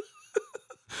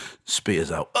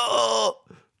 Spears out. Oh!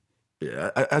 Yeah,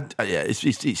 it's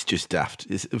just daft.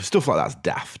 Stuff like that's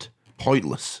daft.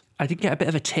 Pointless. I did get a bit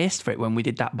of a taste for it when we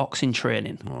did that boxing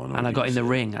training. And I got in the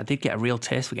ring. I did get a real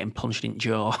taste for getting punched in the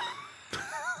jaw.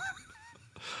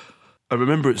 I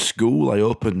remember at school I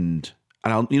opened,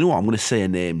 and you know what, I'm going to say her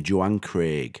name, Joanne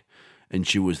Craig, and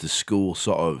she was the school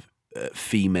sort of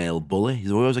female bully.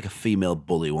 There was always like a female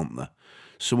bully, wasn't there?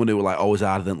 Someone who were like always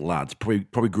harder than lads.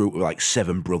 Probably grew up with like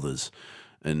 7 brothers.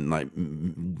 And like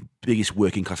biggest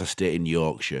working class estate in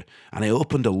Yorkshire, and I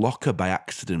opened a locker by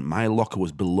accident. My locker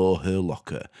was below her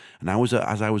locker, and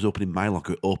as I was opening my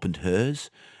locker, it opened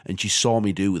hers, and she saw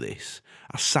me do this.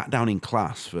 I sat down in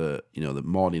class for the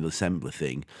morning assembly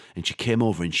thing, and she came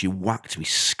over and she whacked me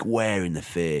square in the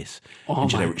face. Oh,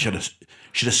 and she had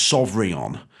a sovereign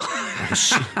on.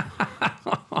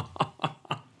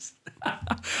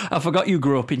 I forgot you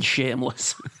grew up in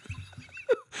Shameless.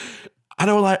 And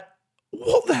I was like,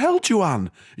 "What the hell,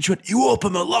 Joanne?" And she went, "You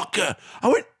opened the locker." I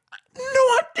went, "No,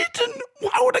 I didn't.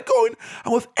 Why would I go in?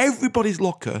 I'm with everybody's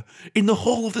locker in the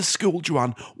whole of the school,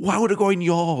 Joanne. Why would I go in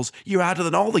yours? You're harder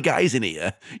than all the guys in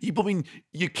here. You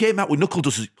came out with knuckle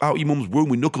dusters, out of your mum's room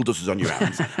with knuckle dusters on your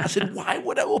hands." I said, "Why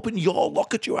would I open your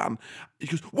locker, Joanne?" She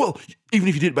goes, "Well, even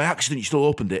if you did it by accident, you still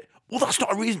opened it." "Well, that's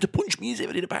not a reason to punch me, is it, if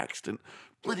I did it by accident?"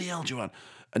 Bloody hell, Joanne.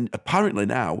 And apparently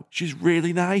now, she's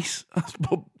really nice.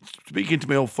 Speaking to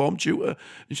my old form tutor,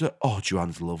 and she's like, "Oh,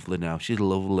 Joanne's lovely now. She's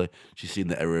lovely. She's seen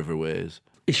the error of her ways."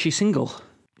 Is she single?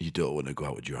 You don't want to go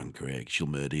out with Joanne Craig. She'll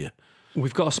murder you.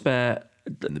 We've got a spare.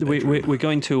 We're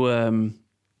going to.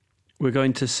 We're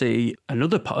going to see we're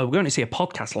going to see a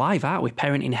podcast live, aren't we?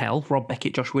 Parenting Hell, Rob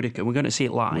Beckett, Josh Whittaker. We're going to see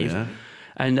it live. Yeah.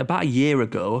 And about a year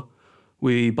ago,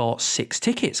 we bought 6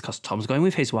 tickets because Tom's going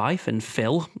with his wife, and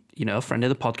Phil, a friend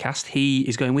of the podcast, he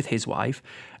is going with his wife.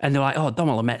 And they're like, oh, Dom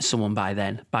will have met someone by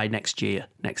then, by next year,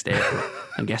 next April.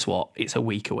 And guess what? It's a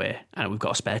week away, and we've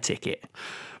got a spare ticket.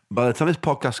 By the time this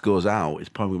podcast goes out, it's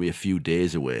probably going to be a few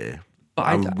days away.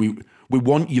 But we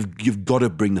want you've got to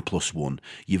bring the +1.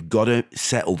 You've got to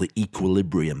settle the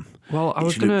equilibrium. Well, I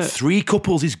was going to... 3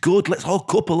 couples is good. Let's all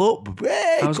couple up.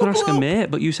 Hey, I was going to ask a mate,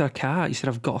 but you said I can't. You said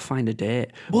I've got to find a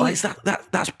date. Well, it's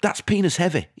that's penis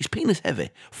heavy. It's penis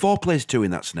heavy. 4 plays 2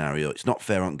 in that scenario. It's not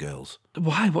fair on girls.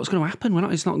 Why? What's going to happen?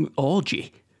 It's not an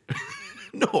orgy.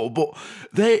 No, but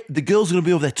the girls are going to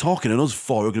be over there talking, and us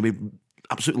 4 are going to be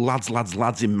absolute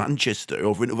lads in Manchester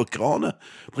over in the other corner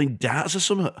playing darts or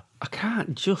something. I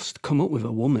can't just come up with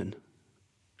a woman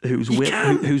who's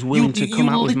willing to come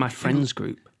out with my friends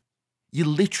group. You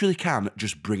literally can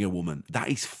just bring a woman. That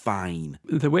is fine.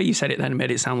 The way you said it then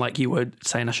made it sound like you were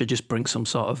saying I should just bring some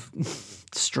sort of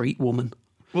street woman.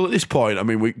 Well, at this point, I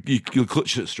mean, you're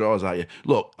clutching at straws, aren't you?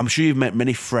 Look, I'm sure you've met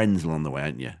many friends along the way,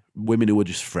 haven't you? Women who are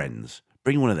just friends.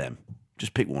 Bring one of them.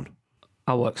 Just pick one.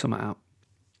 I'll work something out.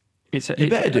 You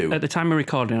better do. At the time of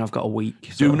recording, I've got a week.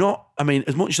 So. Do not. I mean,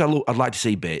 as much as I'd like to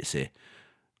see Batesy,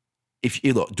 if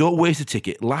you look, don't waste a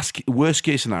ticket. Worst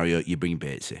case scenario, you bring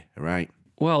Batesy, all right?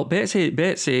 Well,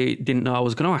 Batesy didn't know I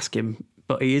was going to ask him,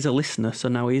 but he is a listener, so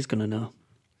now he's going to know.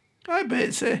 Hi,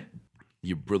 Batesy.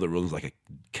 Your brother runs like a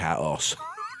cart horse.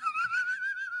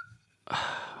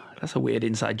 That's a weird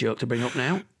inside joke to bring up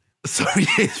now. Sorry,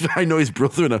 I know his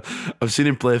brother, and I've seen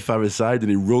him play five-a-side,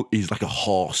 and he's like a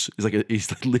horse.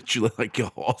 He's literally like a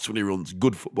horse when he runs.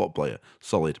 Good football player,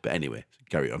 solid. But anyway,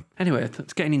 carry on. Anyway,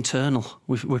 it's getting internal.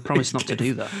 We've promised not to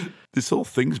do that. This whole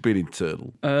thing's been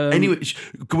internal. Anyway,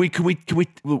 can we?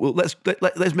 Well, let's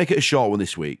make it a short one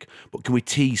this week. But can we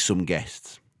tease some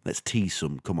guests? Let's tease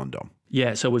some. Come on, Dom.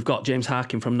 Yeah, so we've got James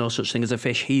Harkin from No Such Thing as a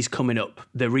Fish. He's coming up.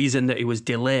 The reason that he was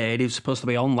delayed, he was supposed to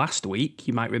be on last week,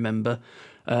 you might remember,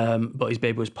 but his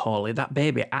baby was poorly. That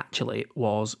baby actually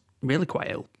was really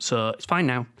quite ill, so it's fine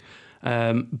now.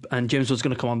 And James was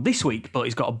going to come on this week, but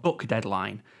he's got a book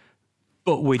deadline.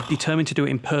 But we're determined to do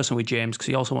it in person with James because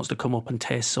he also wants to come up and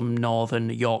taste some Northern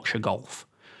Yorkshire golf.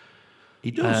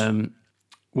 He does.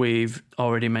 We've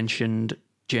already mentioned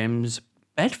Neil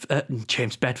Bedford. Who's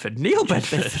James Bedford?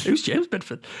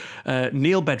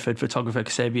 Neil Bedford, photographer,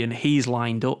 Kasabian. He's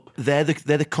lined up. They're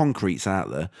the concretes,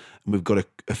 aren't there? And we've got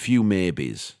a few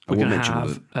maybes. We're going to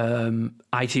have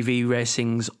ITV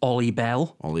Racing's Ollie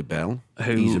Bell. Ollie Bell.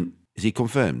 Who is he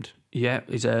confirmed? Yeah,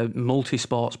 he's a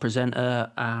multi-sports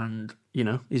presenter, and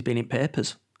he's been in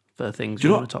papers for things.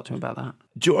 You want to talk to him about that?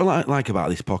 Do you know what I like about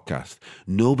this podcast?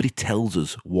 Nobody tells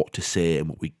us what to say and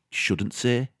what we shouldn't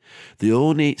say. The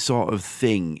only sort of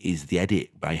thing is the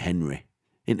edit by Henry,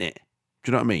 isn't it? Do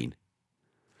you know what I mean?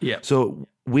 Yeah. So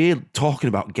we're talking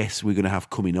about guests we're going to have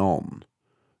coming on,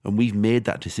 and we've made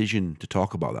that decision to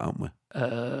talk about that, haven't we?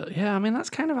 Yeah, I mean, that's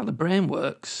kind of how the brain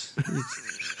works. You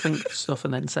think stuff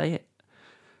and then say it.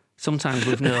 Sometimes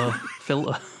with no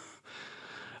filter.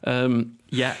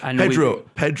 Yeah, and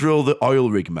Pedro, the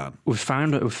oil rig man. We've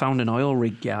found an oil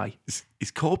rig guy.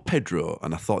 It's called Pedro,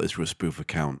 and I thought this was a spoof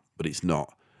account, but it's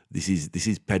not. This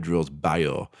is Pedro's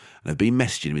bio, and I've been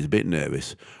messaging him. He's a bit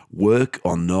nervous. Work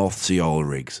on North Sea oil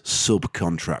rigs,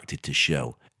 subcontracted to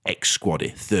Shell.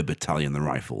 Ex-squaddy, 3rd Battalion, the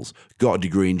Rifles. Got a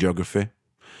degree in geography.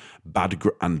 Bad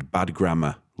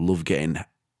grammar. Love getting...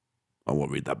 I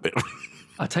won't read that bit.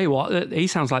 I tell you what, he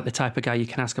sounds like the type of guy you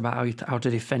can ask about how to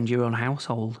defend your own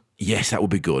household. Yes, that would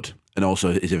be good. And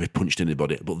also, has he punched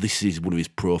anybody? But this is one of his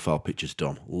profile pictures,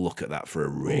 Dom. Look at that for a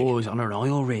rig. Oh, he's on an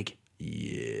oil rig.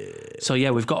 Yeah. So, yeah,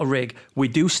 we've got a rig. We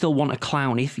do still want a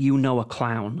clown. If you know a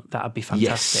clown, that'd be fantastic.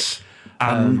 Yes.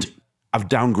 And I've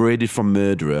downgraded from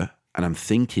murderer, and I'm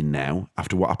thinking now,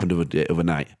 after what happened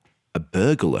overnight, a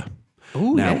burglar.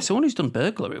 Oh, yeah, someone who's done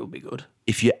burglary would be good.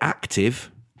 If you're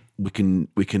active... We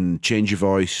can change your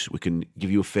voice. We can give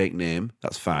you a fake name.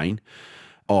 That's fine.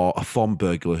 Or a former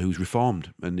burglar who's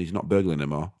reformed and he's not burgling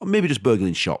anymore. Or maybe just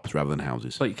burgling shops rather than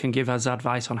houses. But you can give us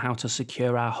advice on how to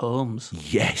secure our homes.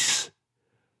 Yes.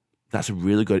 That's a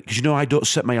really good... Because I don't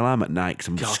set my alarm at night because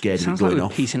I'm scared of it going off. Sounds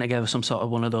like we're piecing together some sort of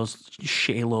one of those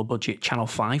shitty low-budget Channel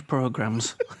 5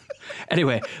 programmes.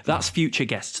 Anyway, that's future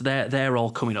guests. They're all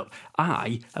coming up.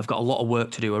 I have got a lot of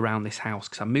work to do around this house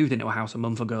because I moved into a house a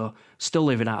month ago, still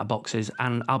living out of boxes,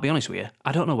 and I'll be honest with you,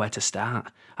 I don't know where to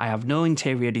start. I have no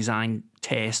interior design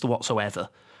taste whatsoever.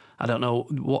 I don't know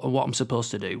what I'm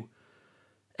supposed to do.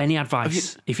 Any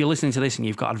advice? If you're listening to this and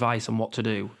you've got advice on what to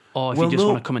do, or if you just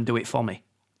want to come and do it for me.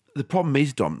 The problem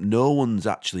is, Dom, no one's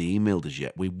actually emailed us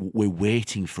yet. We're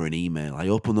waiting for an email. I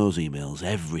open those emails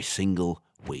every single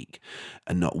week,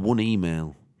 and not one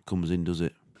email comes in, does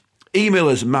it? Email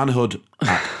us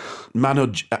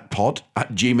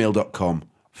manhoodpod@gmail.com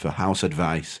for house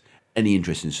advice, any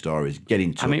interesting stories. Get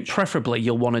in touch. I mean, preferably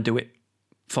you'll want to do it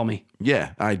for me.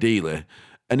 Yeah, ideally.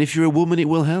 And if you're a woman, it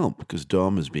will help, because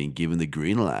Dom has been given the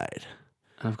green light.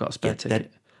 And I've got a spare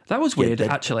ticket. That was weird,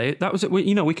 actually. That was,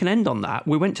 we can end on that.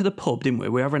 We went to the pub, didn't we?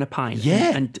 We were having a pint.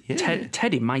 Yeah. And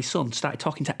Teddy, my son, started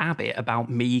talking to Abby about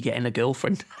me getting a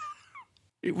girlfriend.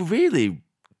 It was really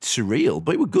surreal,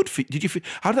 but it was good.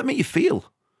 How did that make you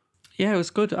feel? Yeah, it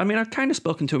was good. I mean, I'd kind of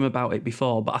spoken to him about it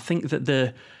before, but I think that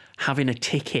the having a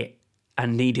ticket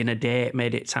and needing a date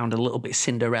made it sound a little bit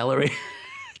Cinderella-y.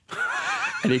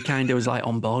 And he kind of was like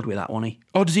on board with that, wasn't he?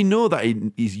 Oh, does he know that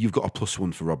you've got a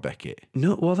 +1 for Rob Beckett?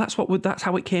 No, well, that's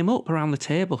how it came up around the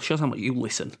table. Shows how much you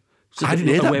listen. I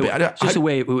didn't hear that bit. It's just the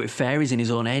way it fairies in his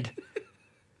own head.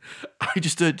 I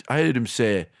heard him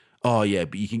say, "Oh yeah,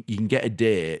 but you can get a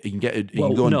date. You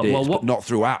can go on dates, but not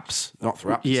through apps. Not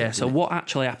through apps." Yeah. So what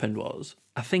actually happened was,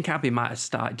 I think Abby might have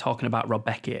started talking about Rob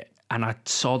Beckett, and I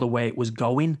saw the way it was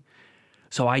going.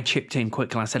 So I chipped in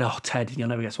quick and I said, "Oh, Ted, you'll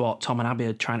never guess what? Tom and Abby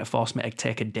are trying to force me to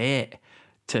take a date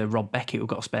to Rob Beckett, who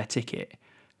got a spare ticket."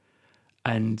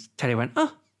 And Teddy went,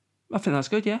 "Oh, I think that's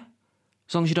good, yeah.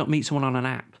 As long as you don't meet someone on an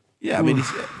app." Yeah, I mean, it's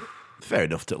fair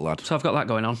enough to lad. So I've got that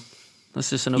going on. That's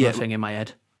just another thing in my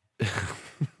head.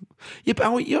 Yeah,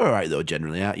 but you're all right, though,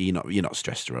 generally, aren't you? You're not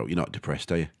stressed out. You're not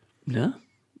depressed, are you? No,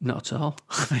 not at all.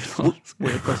 That's a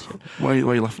weird question. Why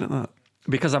are you laughing at that?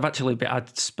 Because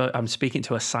I'm speaking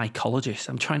to a psychologist.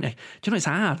 I'm trying to. Do you know it's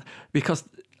hard because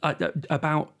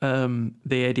about the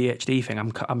ADHD thing. Are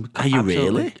you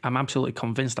really? I'm absolutely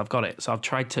convinced I've got it. So I've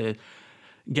tried to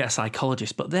get a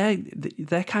psychologist, but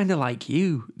they're kind of like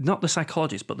you, not the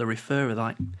psychologist, but the referrer.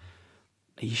 Like,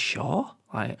 are you sure?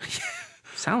 Like,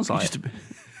 sounds like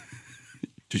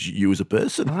just you as a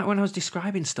person. Like when I was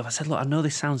describing stuff, I said, "Look, I know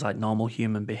this sounds like normal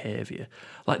human behaviour."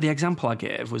 Like the example I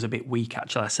gave was a bit weak.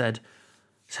 Actually, I said,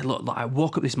 "Look, I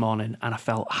woke up this morning and I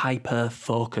felt hyper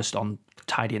focused on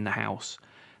tidying the house.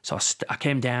 So I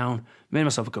came down, made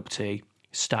myself a cup of tea,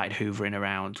 started hoovering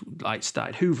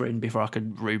before I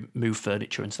could move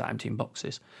furniture and start emptying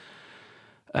boxes.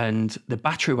 And the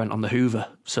battery went on the Hoover,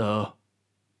 so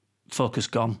focus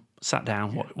gone. Sat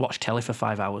down, watched telly for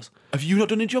 5 hours." Have you not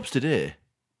done any jobs today?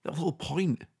 That was the whole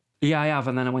point. Yeah, I have,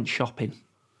 and then I went shopping.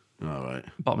 All right.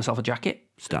 Bought myself a jacket.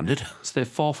 Standard. It's the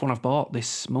fourth one I've bought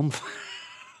this month.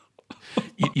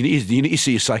 you need to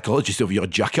see a psychologist over your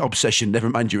jacket obsession, never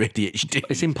mind your ADHD.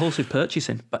 It's impulsive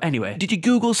purchasing. But anyway. Did you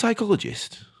Google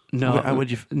psychologist? No. Well,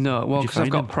 because I've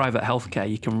got private healthcare,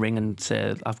 you can ring and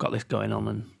say, "I've got this going on."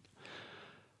 And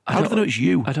how do they know it's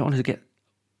you? I don't want to get...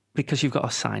 Because you've got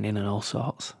to sign in and all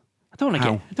sorts. I don't want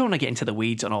to get into the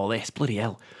weeds on all this. Bloody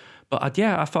hell. But I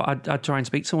thought I'd try and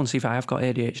speak to someone, see if I have got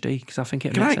ADHD, because I think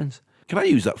it makes sense. Can I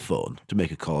use that phone to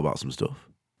make a call about some stuff?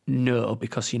 No,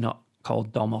 because you're not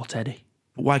called Dom or Teddy.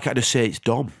 But why can't I just say it's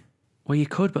Dom? Well, you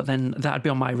could, but then that'd be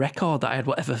on my record that I had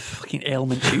whatever fucking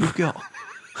ailment you've got.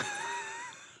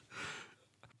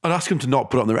 I'd ask him to not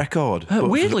put it on the record.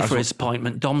 Weirdly, for his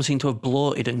appointment, Dom seemed to have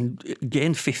bloated and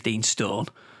gained 15 stone.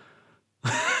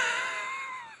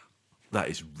 That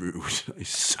is rude. That is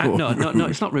so rude. No,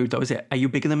 it's not rude though, is it? Are you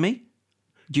bigger than me?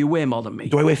 Do you weigh more than me?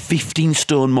 Do I weigh 15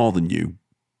 stone more than you?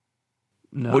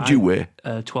 No. What do you weigh?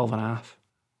 12 and a half.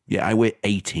 Yeah, I weigh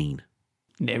 18.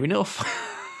 Near enough.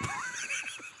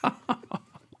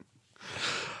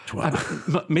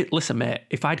 Listen, mate,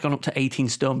 if I'd gone up to 18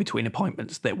 stone between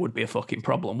appointments, there would be a fucking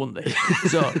problem, wouldn't there?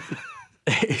 So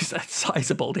it's a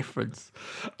sizable difference.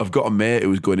 I've got a mate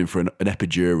who's going in for an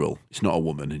epidural. It's not a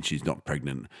woman and she's not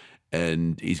pregnant.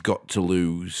 And he's got to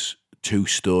lose 2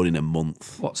 stone in a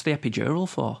month. What's the epidural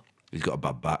for? He's got a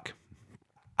bad back.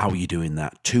 How are you doing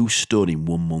that? 2 stone in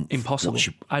 1 month. Impossible.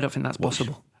 I don't think that's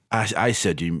possible. I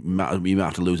said you might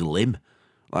have to lose a limb.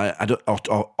 Like,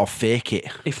 or fake it.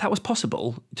 If that was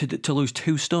possible, to lose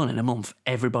 2 stone in a month,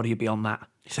 everybody would be on that.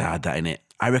 It's hard, that, innit?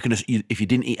 I reckon if you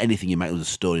didn't eat anything, you might lose a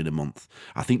stone in a month.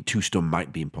 I think 2 stone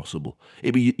might be impossible.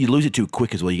 You lose it too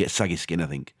quick as well. You get saggy skin, I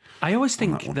think. I always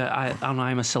think that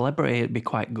I'm a celebrity, it'd be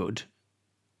quite good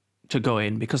to go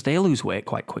in because they lose weight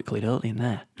quite quickly, don't they, in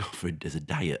there? As a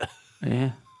diet.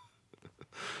 Yeah.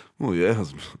 Well, yeah,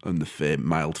 and the fame,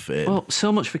 mild fame. Well,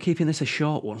 so much for keeping this a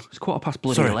short one. It's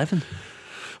 11:15.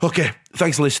 Okay,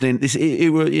 thanks for listening.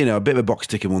 It were a bit of a box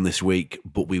ticking one this week,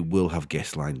 but we will have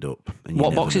guests lined up. And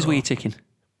what boxes were you ticking?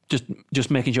 Just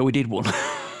making sure we did one.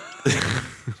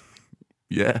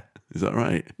 Yeah, is that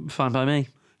right? Fine by me.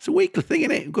 It's a weekly thing,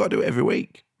 innit? We've got to do it every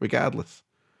week, regardless.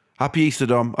 Happy Easter,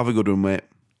 Dom. Have a good one, mate.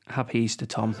 Happy Easter,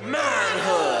 Tom.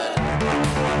 Manhood.